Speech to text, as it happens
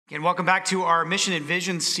And welcome back to our Mission and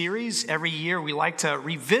Vision series. Every year we like to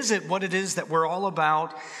revisit what it is that we're all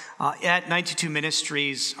about at 92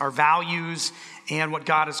 Ministries, our values, and what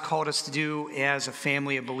God has called us to do as a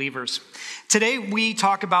family of believers. Today we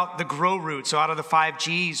talk about the grow root. So out of the 5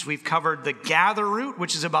 G's, we've covered the gather root,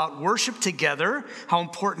 which is about worship together, how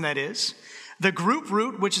important that is. The group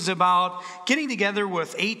root, which is about getting together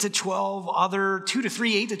with 8 to 12 other, 2 to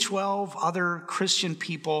 3, 8 to 12 other Christian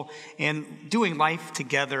people and doing life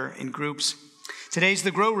together in groups. Today's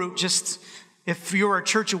the grow root. Just if you're a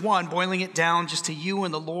church of one, boiling it down just to you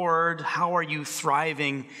and the Lord, how are you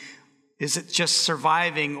thriving? Is it just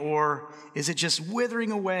surviving, or is it just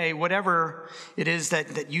withering away? Whatever it is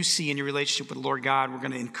that you see in your relationship with the Lord God, we're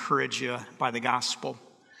going to encourage you by the gospel.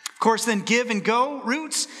 Of course, then give and go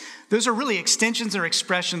roots. Those are really extensions or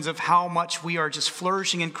expressions of how much we are just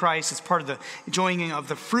flourishing in Christ as part of the enjoying of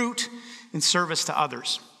the fruit and service to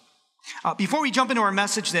others. Before we jump into our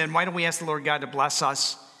message then, why don't we ask the Lord God to bless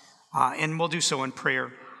us, and we'll do so in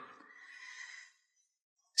prayer.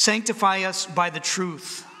 Sanctify us by the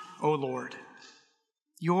truth, O Lord.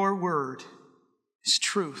 Your word is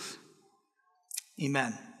truth.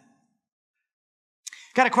 Amen.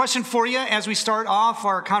 Got a question for you as we start off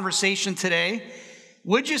our conversation today.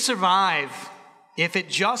 Would you survive if it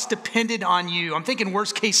just depended on you? I'm thinking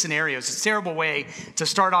worst case scenarios. It's a terrible way to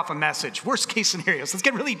start off a message. Worst case scenarios. Let's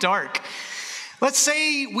get really dark. Let's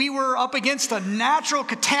say we were up against a natural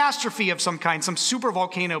catastrophe of some kind. Some super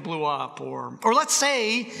volcano blew up. Or let's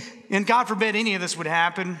say, and God forbid any of this would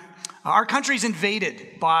happen, our country's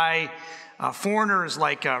invaded by foreigners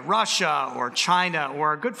like Russia or China or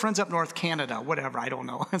our good friends up north, Canada, whatever, I don't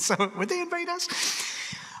know. So would they invade us?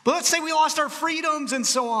 But let's say we lost our freedoms and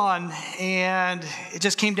so on, and it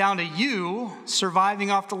just came down to you surviving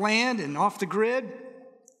off the land and off the grid.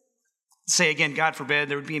 Say again, God forbid,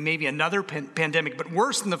 there would be maybe another pandemic, but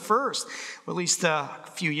worse than the first, or at least a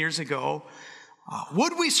few years ago.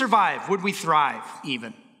 Would we survive? Would we thrive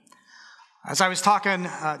even? As I was talking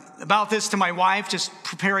about this to my wife, just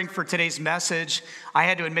preparing for today's message, I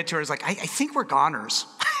had to admit to her, I was like, I think we're goners.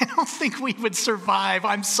 I don't think we would survive.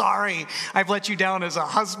 I'm sorry. I've let you down as a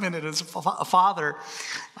husband and as a father.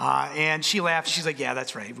 And she laughed. She's like, yeah,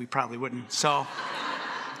 that's right. We probably wouldn't. So,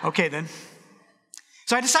 okay then.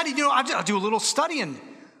 So I decided, I'll do a little studying.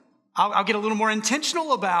 I'll get a little more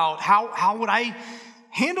intentional about how would I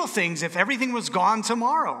handle things if everything was gone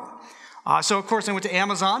tomorrow. So, of course, I went to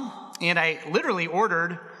Amazon. And I literally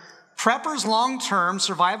ordered Prepper's Long-Term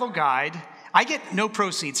Survival Guide. I get no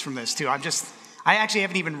proceeds from this, too. I actually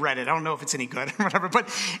haven't even read it. I don't know if it's any good or whatever, but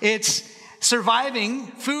it's surviving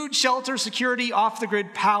food, shelter, security,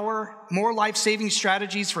 off-the-grid power, more life-saving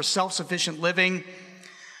strategies for self-sufficient living.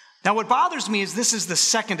 Now, what bothers me is this is the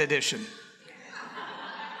second edition.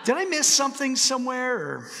 Did I miss something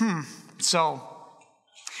somewhere? But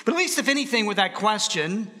at least if anything with that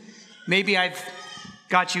question, maybe I've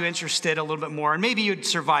got you interested a little bit more, and maybe you'd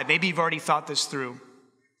survive. Maybe you've already thought this through.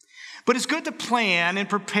 But it's good to plan and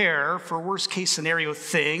prepare for worst-case scenario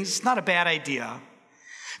things. It's not a bad idea.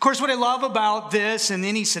 Of course, what I love about this and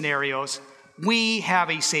any scenarios, we have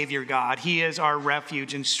a Savior God. He is our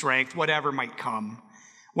refuge and strength, whatever might come.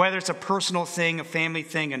 Whether it's a personal thing, a family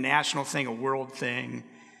thing, a national thing, a world thing,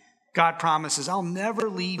 God promises, I'll never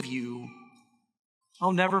leave you.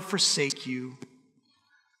 I'll never forsake you.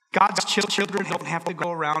 God's children don't have to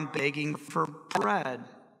go around begging for bread.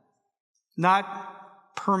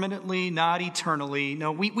 Not permanently, not eternally.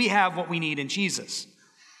 No, we have what we need in Jesus.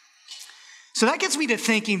 So that gets me to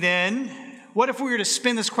thinking then, what if we were to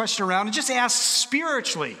spin this question around and just ask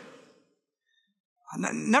spiritually?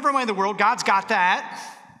 Never mind the world, God's got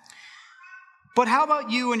that. But how about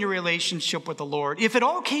you and your relationship with the Lord? If it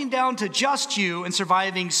all came down to just you and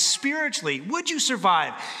surviving spiritually, would you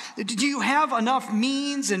survive? Do you have enough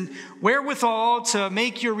means and wherewithal to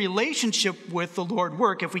make your relationship with the Lord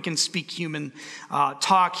work, if we can speak human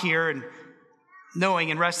talk here, and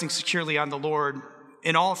knowing and resting securely on the Lord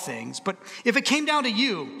in all things? But if it came down to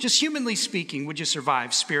you, just humanly speaking, would you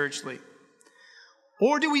survive spiritually?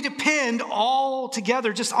 Or do we depend all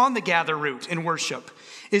together just on the gather root in worship?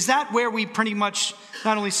 Is that where we pretty much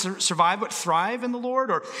not only survive but thrive in the Lord?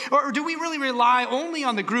 Or do we really rely only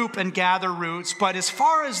on the group and gather roots, but as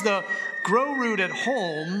far as the grow root at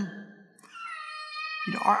home,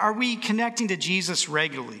 are we connecting to Jesus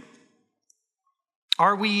regularly?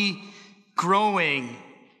 Are we growing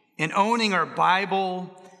and owning our Bible?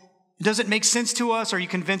 Does it make sense to us? Are you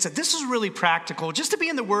convinced that this is really practical, just to be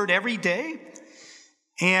in the Word every day?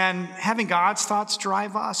 And having God's thoughts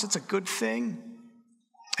drive us, it's a good thing.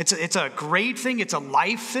 It's a great thing. It's a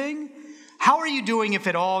life thing. How are you doing if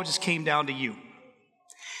it all just came down to you?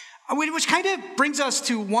 Which kind of brings us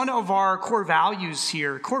to one of our core values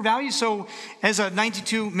here. Core values, so as a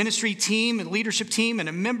 92 ministry team and leadership team and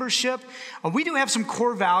a membership, we do have some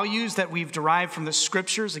core values that we've derived from the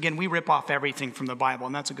scriptures. Again, we rip off everything from the Bible,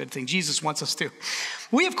 and that's a good thing. Jesus wants us to.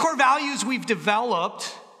 We have core values we've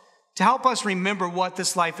developed to help us remember what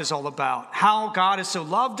this life is all about, how God has so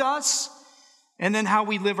loved us, and then how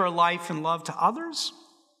we live our life in love to others.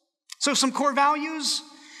 So some core values.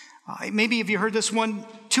 Maybe have you heard this one,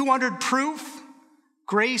 200 proof,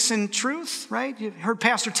 grace and truth, right? You heard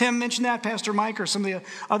Pastor Tim mention that, Pastor Mike, or some of the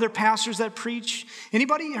other pastors that preach.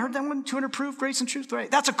 Anybody heard that one, 200 proof, grace and truth, right?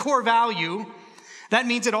 That's a core value. That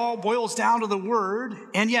means it all boils down to the word.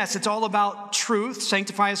 And yes, it's all about truth.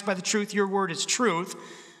 Sanctify us by the truth. Your word is truth.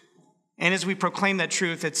 And as we proclaim that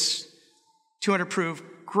truth, it's 200 proof,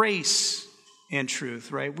 grace and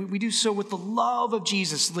truth, right? We do so with the love of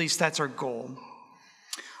Jesus. At least that's our goal.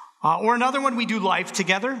 Or another one, we do life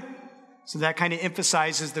together. So that kind of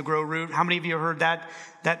emphasizes the grow root. How many of you have heard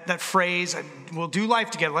that phrase? We'll do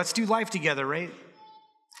life together. Let's do life together, right?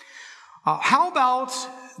 How about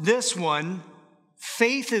this one?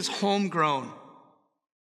 Faith is homegrown.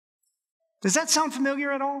 Does that sound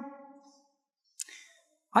familiar at all?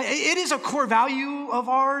 It is a core value of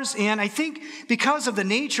ours, and I think because of the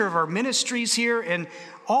nature of our ministries here and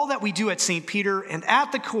all that we do at St. Peter and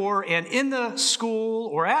at the core and in the school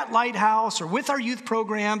or at Lighthouse or with our youth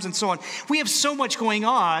programs and so on, we have so much going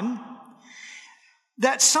on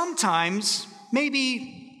that sometimes,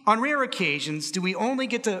 maybe on rare occasions, do we only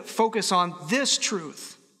get to focus on this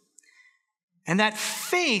truth. And that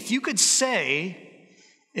faith, you could say,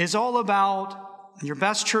 is all about your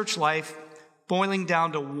best church life boiling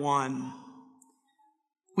down to one.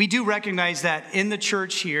 We do recognize that in the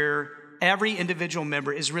church here, every individual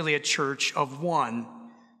member is really a church of one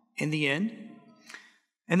in the end.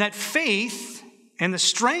 And that faith and the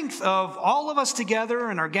strength of all of us together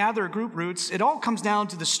and our gather group roots, it all comes down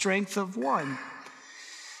to the strength of one.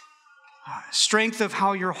 Strength of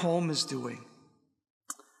how your home is doing.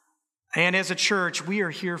 And as a church, we are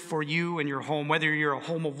here for you and your home, whether you're a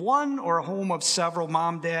home of one or a home of several,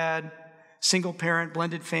 mom, dad, single parent,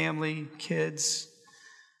 blended family, kids.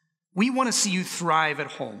 We want to see you thrive at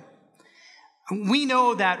home. We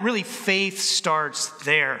know that really faith starts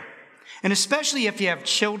there. And especially if you have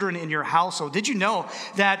children in your household. Did you know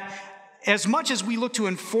that as much as we look to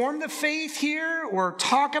inform the faith here or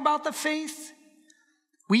talk about the faith,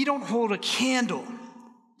 we don't hold a candle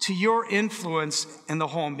to your influence in the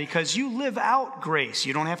home because you live out grace.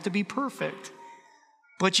 You don't have to be perfect,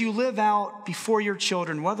 but you live out before your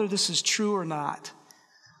children, whether this is true or not.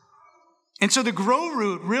 And so the grow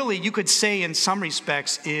root, really, you could say in some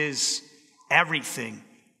respects, is everything.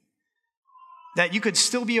 That you could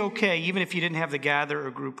still be okay even if you didn't have the gather or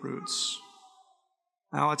group roots.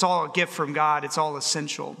 Now, it's all a gift from God. It's all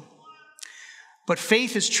essential. But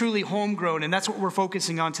faith is truly homegrown, and that's what we're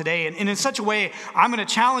focusing on today. And in such a way, I'm going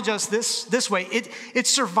to challenge us this way. Its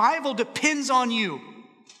survival depends on you.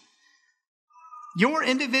 Your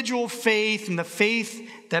individual faith and the faith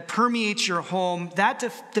that permeates your home, that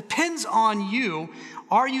depends on you.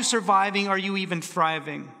 Are you surviving? Are you even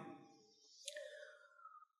thriving?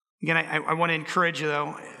 Again, I want to encourage you,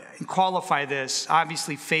 though, and qualify this.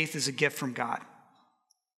 Obviously, faith is a gift from God.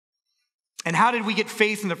 And how did we get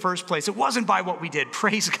faith in the first place? It wasn't by what we did.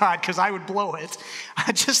 Praise God, because I would blow it.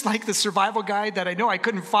 Just like the survival guide that I know I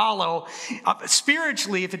couldn't follow.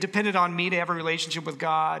 Spiritually, if it depended on me to have a relationship with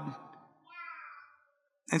God.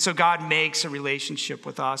 And so God makes a relationship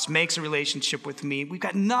with us, makes a relationship with me. We've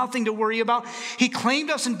got nothing to worry about. He claimed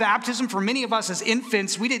us in baptism. For many of us as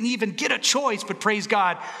infants, we didn't even get a choice, but praise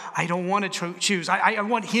God, I don't want to choose. I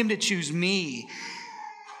want him to choose me.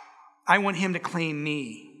 I want him to claim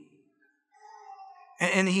me.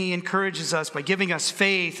 And he encourages us by giving us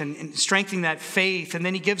faith and strengthening that faith. And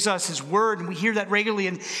then he gives us his word, and we hear that regularly.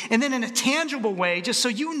 And then in a tangible way, just so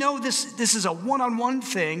you know this is a one-on-one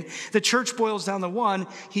thing, the church boils down to one,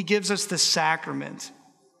 he gives us the sacrament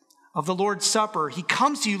of the Lord's Supper. He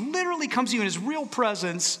comes to you, literally comes to you in his real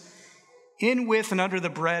presence, in, with, and under the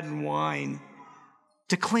bread and wine,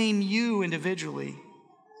 to claim you individually.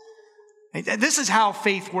 This is how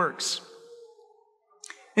faith works.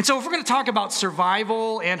 And so if we're going to talk about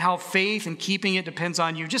survival and how faith and keeping it depends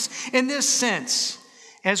on you, just in this sense,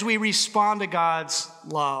 as we respond to God's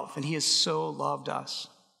love, and he has so loved us,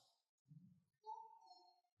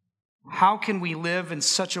 how can we live in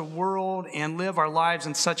such a world and live our lives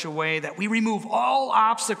in such a way that we remove all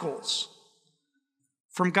obstacles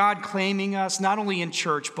from God claiming us, not only in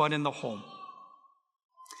church, but in the home?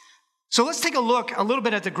 So let's take a look a little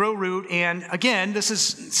bit at the grow root. And again, this is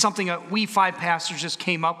something that we 5 pastors just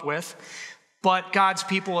came up with. But God's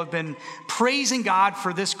people have been praising God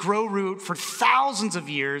for this grow root for thousands of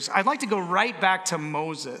years. I'd like to go right back to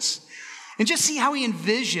Moses and just see how he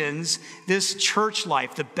envisions this church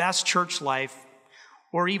life, the best church life,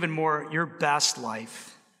 or even more, your best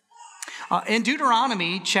life. In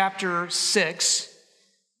Deuteronomy chapter 6,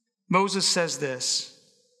 Moses says this.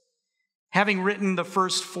 Having written the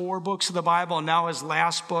first 4 books of the Bible, and now his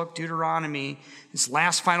last book, Deuteronomy, his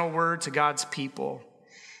last final word to God's people,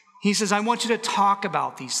 he says, I want you to talk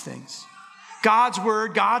about these things. God's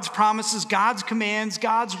word, God's promises, God's commands,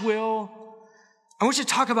 God's will. I want you to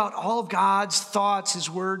talk about all of God's thoughts, his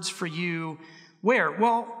words for you. Where?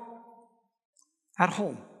 Well, at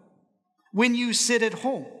home. When you sit at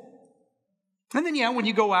home. And then, when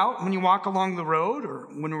you go out, when you walk along the road, or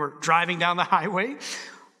when we're driving down the highway,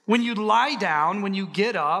 when you lie down, when you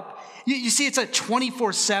get up, you see it's a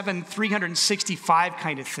 24/7, 365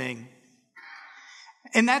 kind of thing.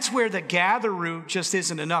 And that's where the gather root just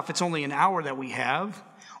isn't enough. It's only an hour that we have.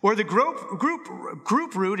 Or the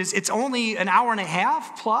group root it's only an hour and a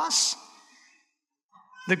half plus.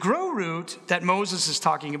 The grow root that Moses is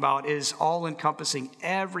talking about is all-encompassing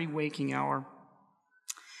every waking hour.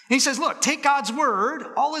 And he says, look, take God's word,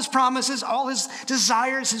 all his promises, all his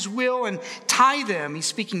desires, his will, and tie them. He's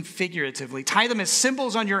speaking figuratively. Tie them as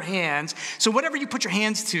symbols on your hands. So whatever you put your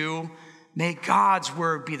hands to, may God's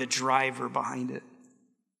word be the driver behind it.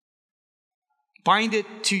 Bind it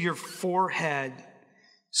to your forehead.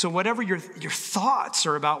 So whatever your thoughts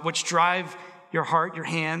are about, which drive your heart, your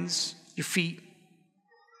hands, your feet,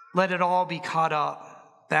 let it all be caught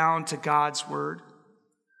up, bound to God's word.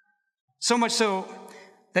 So much so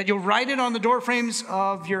that you'll write it on the door frames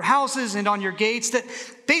of your houses and on your gates, that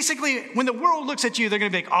basically when the world looks at you, they're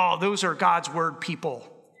going to be like, oh, those are God's word people.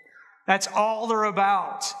 That's all they're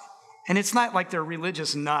about. And it's not like they're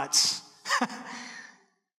religious nuts.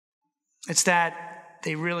 It's that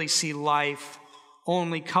they really see life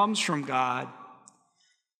only comes from God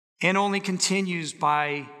and only continues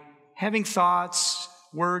by having thoughts,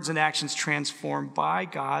 words, and actions transformed by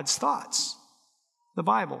God's thoughts, the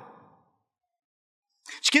Bible.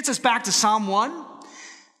 Which gets us back to Psalm 1.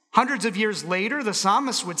 Hundreds of years later, the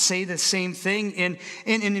psalmist would say the same thing in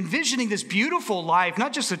envisioning this beautiful life,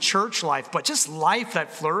 not just a church life, but just life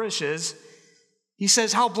that flourishes. He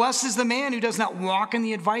says, how blessed is the man who does not walk in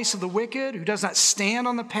the advice of the wicked, who does not stand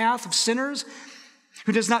on the path of sinners,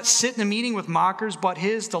 who does not sit in a meeting with mockers, but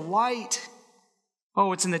his delight.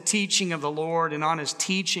 Oh, it's in the teaching of the Lord, and on his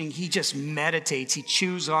teaching, he just meditates. He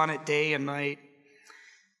chews on it day and night.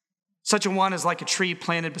 Such a one is like a tree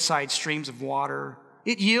planted beside streams of water.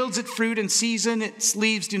 It yields its fruit in season. Its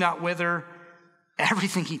leaves do not wither.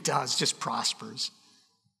 Everything he does just prospers.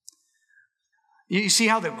 You see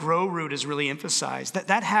how the grow root is really emphasized.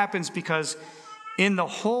 That happens because in the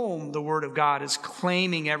home, the word of God is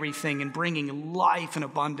claiming everything and bringing life and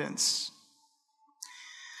abundance.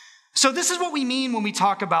 So this is what we mean when we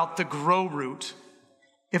talk about the grow root.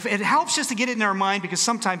 If it helps just to get it in our mind, because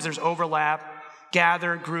sometimes there's overlap.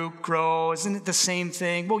 Gather, group, grow. Isn't it the same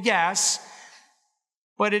thing? Well, yes,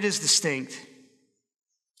 but it is distinct.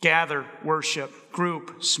 Gather, worship,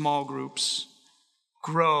 group, small groups.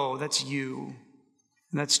 Grow, that's you.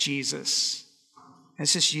 And that's Jesus.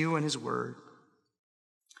 It's just you and his word.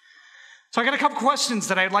 So I got a couple questions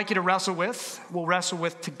that I'd like you to wrestle with. We'll wrestle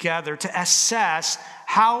with together to assess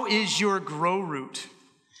how is your grow root.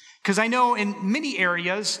 Because I know in many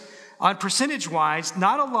areas, on percentage-wise,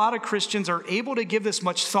 not a lot of Christians are able to give this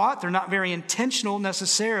much thought. They're not very intentional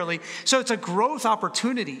necessarily. So it's a growth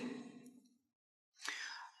opportunity.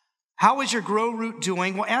 How is your grow root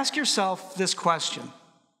doing? Well, ask yourself this question.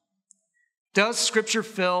 Does Scripture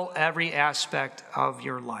fill every aspect of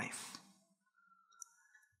your life?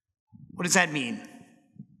 What does that mean?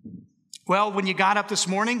 Well, when you got up this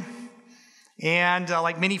morning, and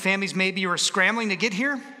like many families, maybe you were scrambling to get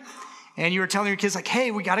here, and you were telling your kids, like,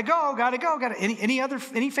 hey, we gotta go.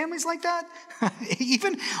 Any families like that?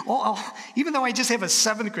 Even though I just have a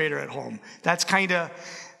 7th grader at home, that's kind of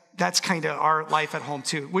our life at home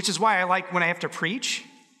too, which is why I like when I have to preach,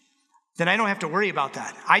 then I don't have to worry about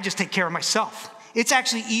that. I just take care of myself. It's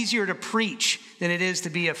actually easier to preach than it is to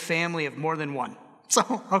be a family of more than one.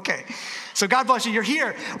 So, okay. So God bless you. You're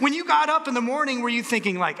here. When you got up in the morning, were you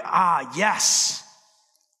thinking like, yes,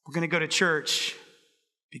 we're going to go to church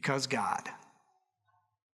because God.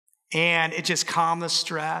 And it just calmed the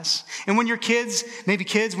stress. And when your kids,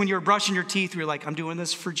 when you were brushing your teeth, you were like, I'm doing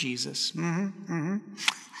this for Jesus. And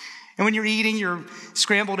And when you're eating your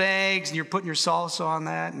scrambled eggs and you're putting your salsa on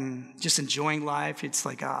that and just enjoying life, it's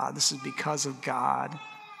like, this is because of God.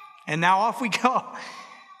 And now off we go.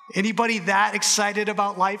 Anybody that excited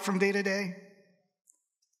about life from day to day?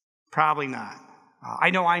 Probably not. I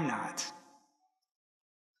know I'm not.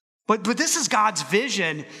 But this is God's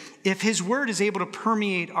vision if his word is able to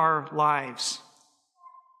permeate our lives.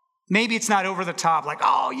 Maybe it's not over the top, like,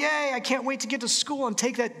 oh, yay, I can't wait to get to school and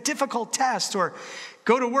take that difficult test, or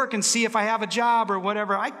go to work and see if I have a job or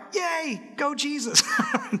whatever. Yay, go Jesus.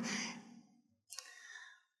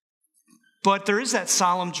 But there is that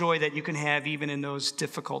solemn joy that you can have even in those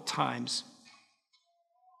difficult times.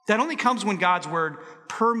 That only comes when God's word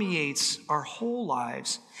permeates our whole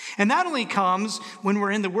lives. And that only comes when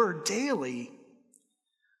we're in the word daily.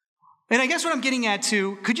 And I guess what I'm getting at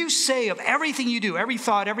too, could you say of everything you do, every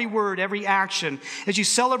thought, every word, every action, as you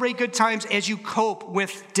celebrate good times, as you cope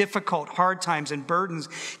with difficult, hard times and burdens,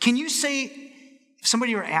 can you say, if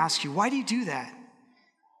somebody were to ask you, why do you do that?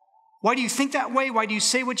 Why do you think that way? Why do you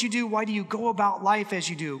say what you do? Why do you go about life as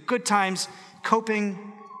you do? Good times, coping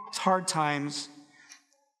with hard times.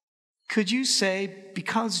 Could you say,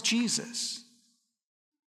 because Jesus?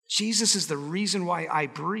 Jesus is the reason why I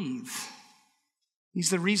breathe. He's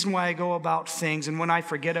the reason why I go about things. And when I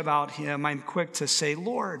forget about him, I'm quick to say,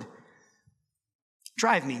 Lord,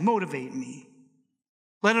 drive me, motivate me.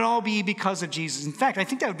 Let it all be because of Jesus. In fact, I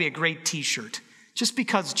think that would be a great t-shirt. Just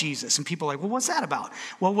because Jesus. And people are like, well, what's that about?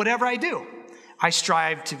 Well, whatever I do, I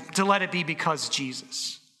strive to let it be because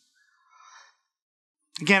Jesus.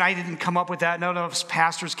 Again, I didn't come up with that. None of us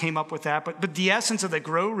pastors came up with that. But the essence of the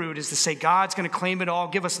grow root is to say God's going to claim it all,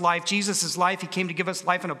 give us life. Jesus is life. He came to give us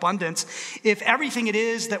life in abundance. If everything it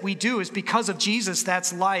is that we do is because of Jesus,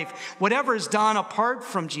 that's life. Whatever is done apart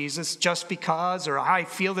from Jesus, just because, or I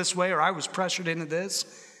feel this way, or I was pressured into this,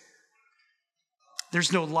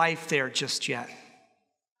 there's no life there just yet.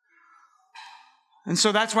 And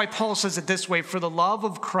so that's why Paul says it this way, for the love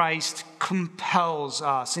of Christ compels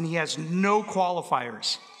us, and he has no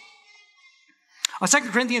qualifiers.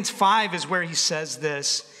 2 Corinthians 5 is where he says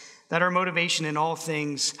this, that our motivation in all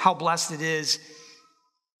things, how blessed it is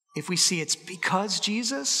if we see it's because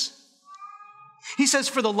Jesus. He says,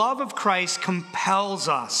 for the love of Christ compels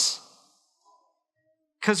us,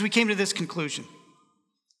 because we came to this conclusion.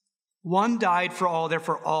 One died for all,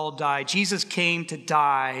 therefore all died. Jesus came to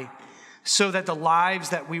die so that the lives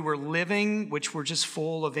that we were living, which were just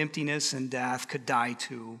full of emptiness and death, could die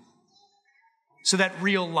too. So that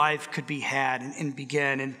real life could be had and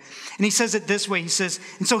begin. And he says it this way. He says,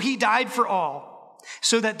 and so he died for all,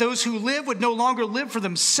 so that those who live would no longer live for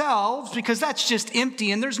themselves, because that's just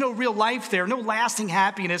empty and there's no real life there, no lasting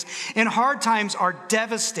happiness, and hard times are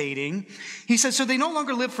devastating. He says, so they no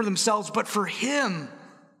longer live for themselves, but for him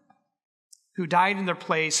who died in their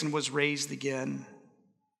place and was raised again.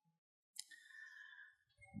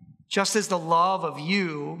 Just as the love of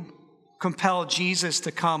you compelled Jesus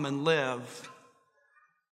to come and live,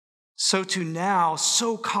 so to now,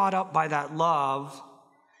 so caught up by that love,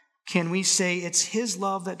 can we say it's his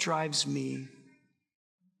love that drives me?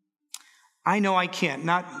 I know I can't,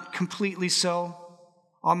 not completely so.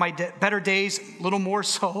 On my better days, a little more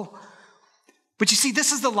so. But you see,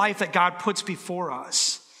 this is the life that God puts before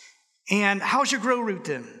us. And how's your grow root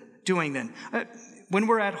doing then? When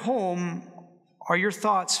we're at home, are your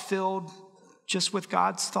thoughts filled just with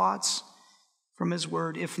God's thoughts from his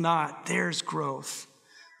word? If not, there's growth.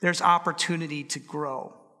 There's opportunity to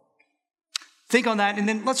grow. Think on that, and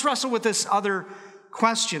then let's wrestle with this other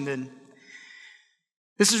question then.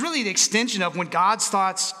 This is really the extension of when God's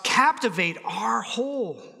thoughts captivate our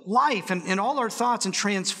whole life and all our thoughts and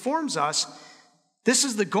transforms us. This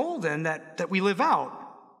is the goal then that we live out.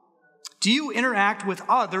 Do you interact with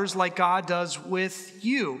others like God does with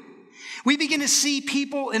you? We begin to see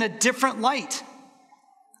people in a different light.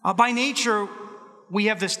 By nature, we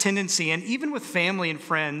have this tendency, and even with family and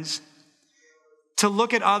friends, to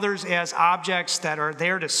look at others as objects that are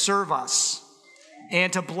there to serve us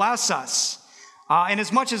and to bless us. And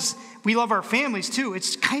as much as we love our families too,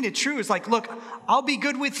 it's kind of true. It's like, look, I'll be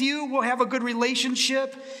good with you. We'll have a good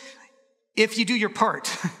relationship if you do your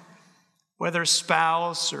part. Whether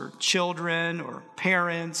spouse or children or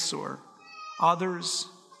parents or others.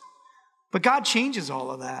 But God changes all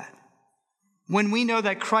of that. When we know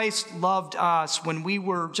that Christ loved us when we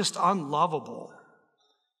were just unlovable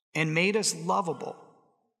and made us lovable,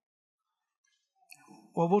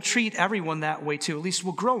 well, we'll treat everyone that way too. At least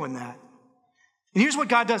we'll grow in that. And here's what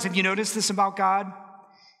God does. Have you noticed this about God?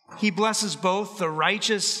 He blesses both the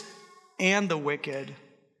righteous and the wicked.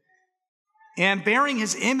 And bearing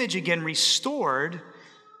his image again restored,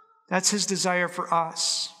 that's his desire for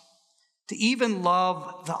us. to even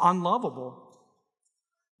love the unlovable.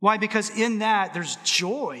 Why? Because in that there's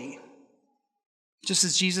joy. Just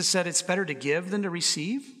as Jesus said, it's better to give than to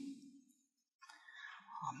receive.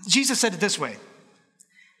 Jesus said it this way,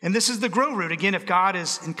 and this is the grow root. Again, if God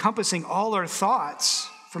is encompassing all our thoughts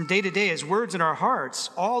from day to day, his words in our hearts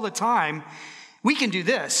all the time, we can do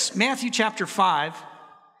this. Matthew chapter 5,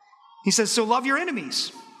 he says, so love your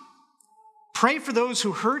enemies. Pray for those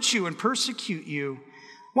who hurt you and persecute you.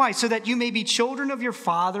 Why? So that you may be children of your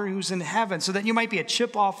Father who's in heaven, so that you might be a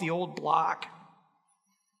chip off the old block.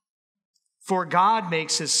 For God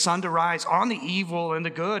makes his sun to rise on the evil and the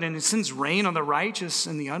good, and sends rain on the righteous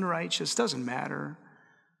and the unrighteous. Doesn't matter.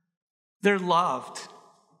 They're loved.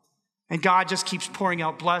 And God just keeps pouring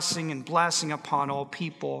out blessing and blessing upon all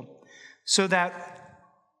people, so that,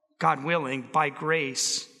 God willing, by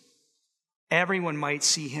grace, everyone might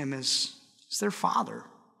see him as their Father.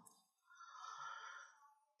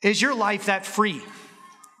 Is your life that free?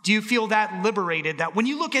 Do you feel that liberated, that when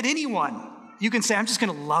you look at anyone, you can say, I'm just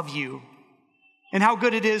going to love you? And how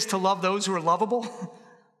good it is to love those who are lovable.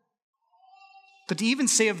 But to even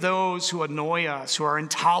say of those who annoy us, who are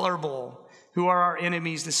intolerable, who are our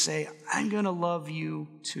enemies, to say, I'm going to love you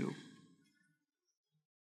too.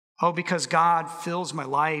 Oh, because God fills my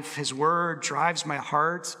life, his word drives my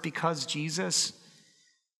heart, because Jesus,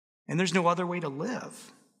 and there's no other way to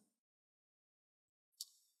live.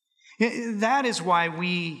 That is why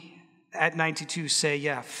we at 92 say,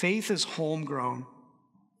 yeah, faith is homegrown.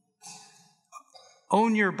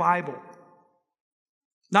 Own your Bible.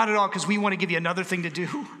 Not at all because we want to give you another thing to do,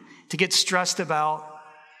 to get stressed about.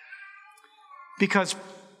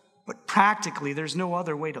 But practically, there's no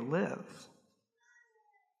other way to live.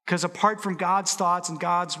 Because apart from God's thoughts and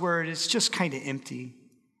God's word, it's just kind of empty.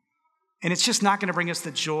 And it's just not going to bring us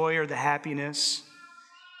the joy or the happiness.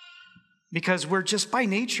 Because we're just by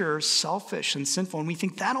nature selfish and sinful, and we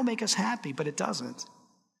think that'll make us happy, but it doesn't.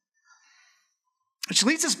 Which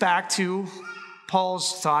leads us back to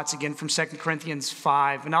Paul's thoughts again from 2 Corinthians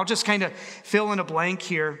 5. And I'll just kind of fill in a blank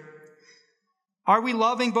here. Are we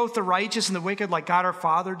loving both the righteous and the wicked like God our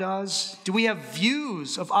Father does? Do we have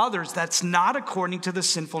views of others that's not according to the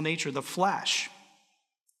sinful nature, the flesh?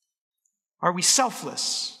 Are we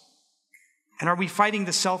selfless? And are we fighting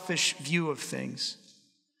the selfish view of things?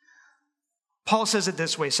 Paul says it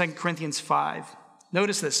this way, 2 Corinthians 5.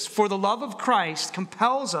 Notice this. For the love of Christ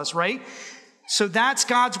compels us, right? So that's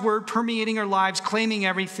God's word permeating our lives, claiming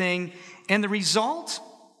everything. And the result?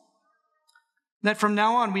 That from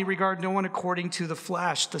now on we regard no one according to the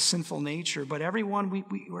flesh, the sinful nature, but everyone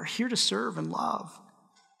we're here to serve and love.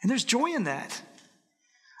 And there's joy in that.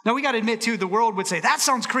 Now we got to admit too, the world would say, that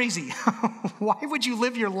sounds crazy. Why would you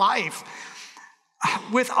live your life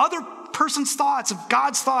with other person's thoughts, of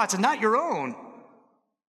God's thoughts, and not your own?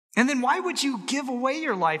 And then why would you give away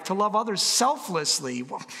your life to love others selflessly?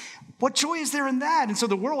 What joy is there in that? And so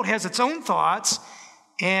the world has its own thoughts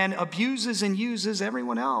and abuses and uses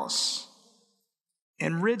everyone else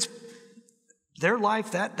and rids their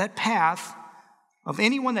life, that path, of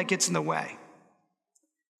anyone that gets in the way.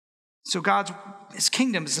 So his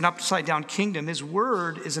kingdom is an upside down kingdom. His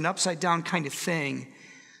word is an upside down kind of thing.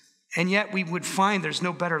 And yet we would find there's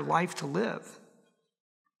no better life to live.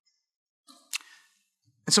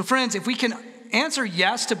 And so friends, if we can answer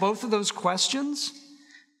yes to both of those questions,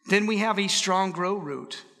 then we have a strong grow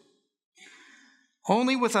root.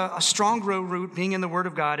 Only with a strong grow root, being in the Word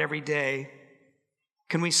of God every day,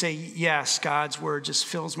 can we say, yes, God's word just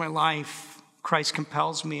fills my life. Christ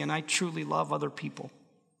compels me, and I truly love other people,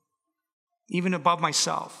 even above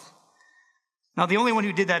myself. Now, the only one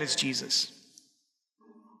who did that is Jesus.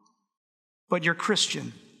 But you're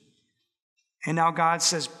Christian. And now God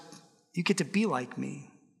says, you get to be like me.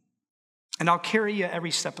 And I'll carry you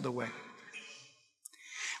every step of the way.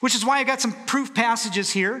 Which is why I got some proof passages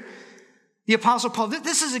here. The Apostle Paul,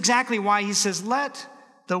 this is exactly why he says, let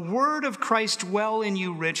the word of Christ dwell in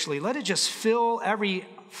you richly. Let it just fill every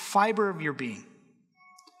fiber of your being.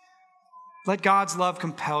 Let God's love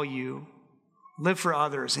compel you. Live for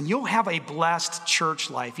others. And you'll have a blessed church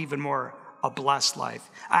life, even more a blessed life,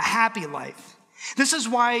 a happy life. This is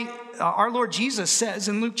why our Lord Jesus says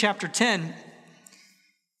in Luke chapter 10,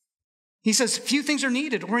 he says, few things are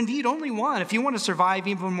needed, or indeed only one. If you want to survive,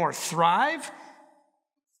 even more thrive,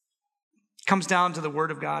 it comes down to the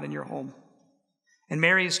word of God in your home. And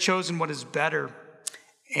Mary has chosen what is better,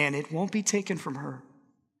 and it won't be taken from her.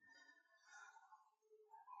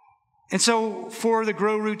 And so for the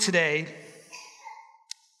Grow Root today,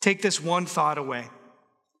 take this one thought away.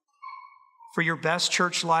 For your best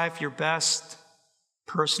church life, your best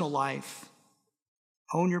personal life,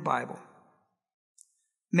 own your Bible.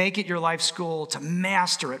 Make it your life goal to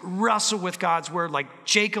master it. Wrestle with God's word like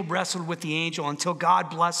Jacob wrestled with the angel until God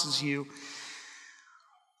blesses you.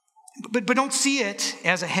 But don't see it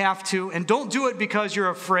as a have to, and don't do it because you're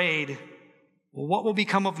afraid. Well, what will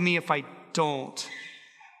become of me if I don't?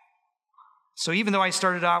 So even though I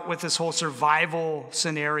started out with this whole survival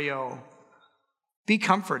scenario, be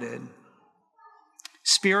comforted.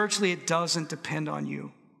 Spiritually, it doesn't depend on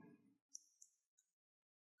you.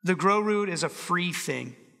 The Grow Root is a free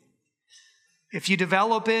thing. If you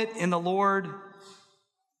develop it in the Lord,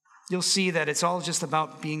 you'll see that it's all just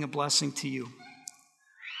about being a blessing to you.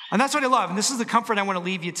 And that's what I love. And this is the comfort I want to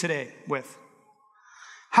leave you today with.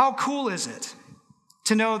 How cool is it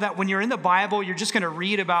to know that when you're in the Bible, you're just going to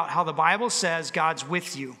read about how the Bible says God's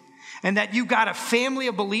with you and that you've got a family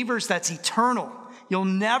of believers that's eternal. You'll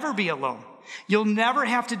never be alone. You'll never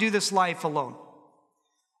have to do this life alone.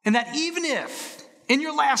 And that even if in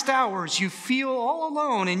your last hours you feel all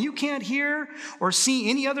alone and you can't hear or see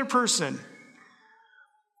any other person,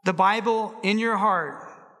 the Bible in your heart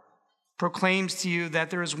proclaims to you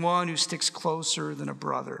that there is one who sticks closer than a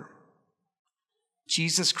brother.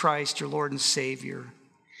 Jesus Christ, your Lord and Savior.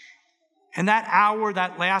 And that hour,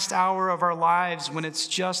 that last hour of our lives, when it's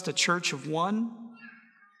just a church of one,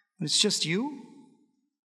 when it's just you,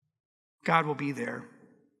 God will be there.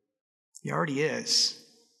 He already is.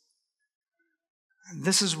 And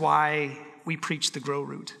this is why we preach the Grow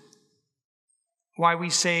Root. Why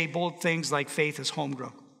we say bold things like faith is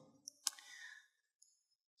homegrown.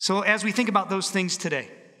 So as we think about those things today,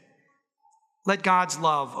 let God's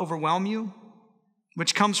love overwhelm you,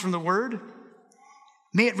 which comes from the Word.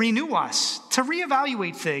 May it renew us to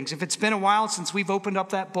reevaluate things. If it's been a while since we've opened up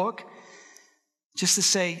that book, just to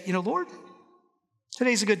say, Lord,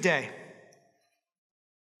 today's a good day.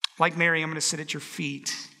 Like Mary, I'm going to sit at your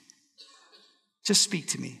feet. Just speak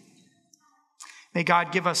to me. May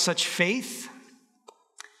God give us such faith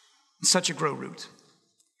and such a Grow Root.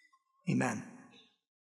 Amen.